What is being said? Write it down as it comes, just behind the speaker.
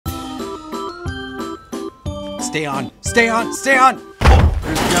Stay on, stay on, stay on!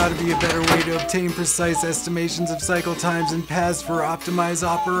 There's gotta be a better way to obtain precise estimations of cycle times and paths for optimized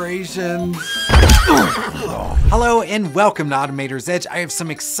operations. Hello and welcome to Automator's Edge. I have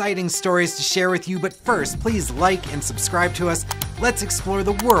some exciting stories to share with you, but first, please like and subscribe to us. Let's explore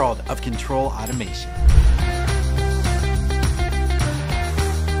the world of control automation.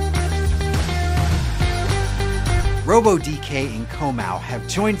 RoboDK and Comau have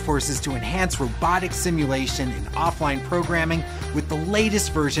joined forces to enhance robotic simulation and offline programming with the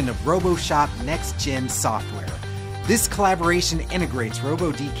latest version of RoboShop Nextgen software. This collaboration integrates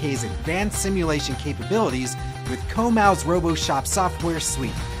RoboDK's advanced simulation capabilities with Comau's RoboShop software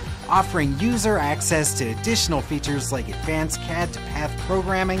suite, offering user access to additional features like advanced CAD-to-path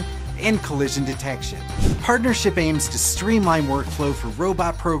programming and collision detection. The partnership aims to streamline workflow for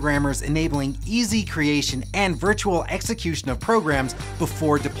robot programmers, enabling easy creation and virtual execution of programs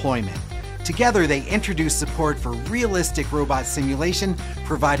before deployment. Together, they introduce support for realistic robot simulation,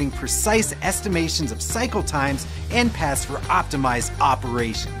 providing precise estimations of cycle times and paths for optimized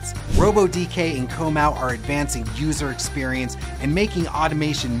operations. RoboDK and Comau are advancing user experience and making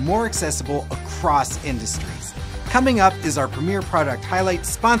automation more accessible across industries. Coming up is our premier product highlight,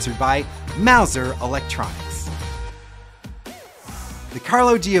 sponsored by Mouser Electronics. The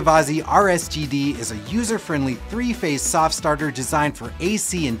Carlo Gavazzi RSGD is a user-friendly three-phase soft starter designed for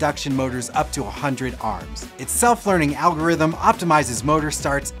AC induction motors up to 100 arms. Its self-learning algorithm optimizes motor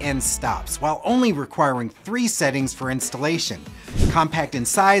starts and stops, while only requiring 3 settings for installation. Compact in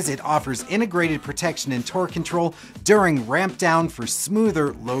size, it offers integrated protection and torque control during ramp down for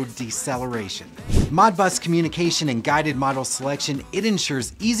smoother load deceleration. With Modbus communication and guided model selection, it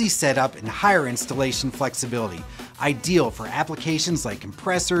ensures easy setup and higher installation flexibility. Ideal for applications like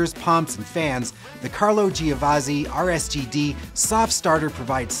compressors, pumps, and fans, the Carlo Gavazzi RSGD soft starter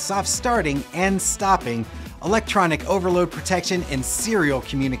provides soft starting and stopping, electronic overload protection, and serial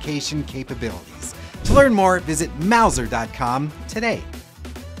communication capabilities. To learn more, visit Mouser.com today.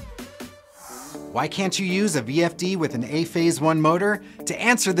 Why can't you use a VFD with an A-Phase 1 motor? To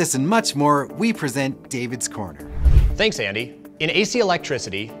answer this and much more, we present David's Corner. Thanks, Andy. In AC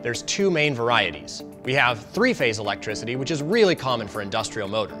electricity, there's 2 main varieties. We have 3-phase electricity, which is really common for industrial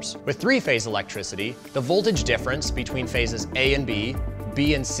motors. With 3-phase electricity, the voltage difference between phases A and B,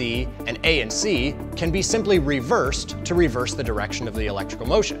 B and C, and A and C can be simply reversed to reverse the direction of the electrical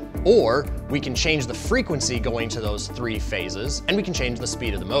motion. Or we can change the frequency going to those 3 phases, and we can change the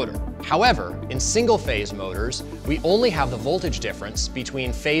speed of the motor. However, in single-phase motors, we only have the voltage difference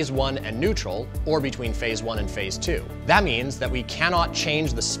between phase 1 and neutral, or between phase 1 and phase 2. That means that we cannot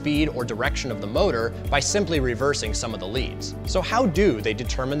change the speed or direction of the motor by simply reversing some of the leads. So how do they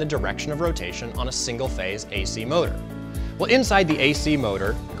determine the direction of rotation on a single-phase AC motor? Well, inside the AC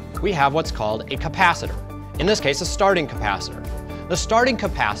motor, we have what's called a capacitor. In this case, a starting capacitor. The starting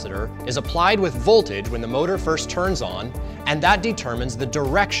capacitor is applied with voltage when the motor first turns on, and that determines the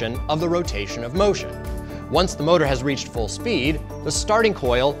direction of the rotation of motion. Once the motor has reached full speed, the starting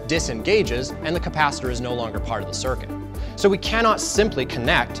coil disengages and the capacitor is no longer part of the circuit. So we cannot simply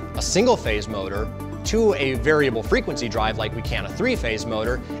connect a single-phase motor to a variable frequency drive like we can a 3-phase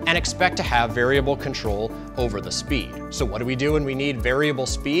motor and expect to have variable control over the speed. So what do we do when we need variable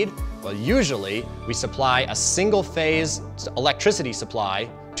speed? Well, usually we supply a single-phase electricity supply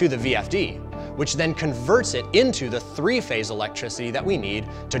to the VFD, which then converts it into the 3-phase electricity that we need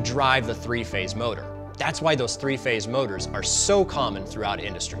to drive the 3-phase motor. That's why those 3-phase motors are so common throughout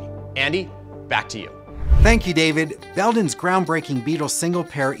industry. Andy, back to you. Thank you, David. Belden's groundbreaking Beetle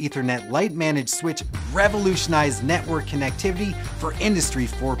single-pair Ethernet light managed switch revolutionized network connectivity for Industry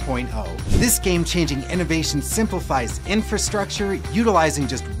 4.0. This game-changing innovation simplifies infrastructure, utilizing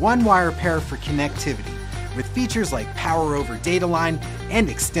just one wire pair for connectivity. With features like power over data line and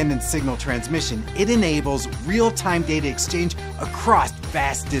extended signal transmission, it enables real-time data exchange across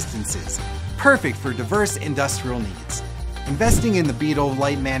vast distances, perfect for diverse industrial needs. Investing in the Beetle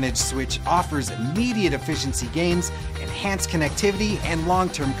Light Managed Switch offers immediate efficiency gains, enhanced connectivity, and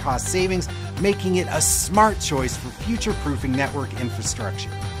long-term cost savings, making it a smart choice for future-proofing network infrastructure.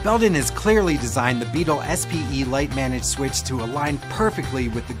 Belden has clearly designed the Beetle SPE Light Managed Switch to align perfectly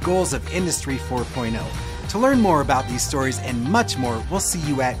with the goals of Industry 4.0. To learn more about these stories and much more, we'll see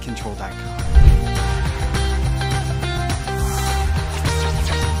you at Control.com.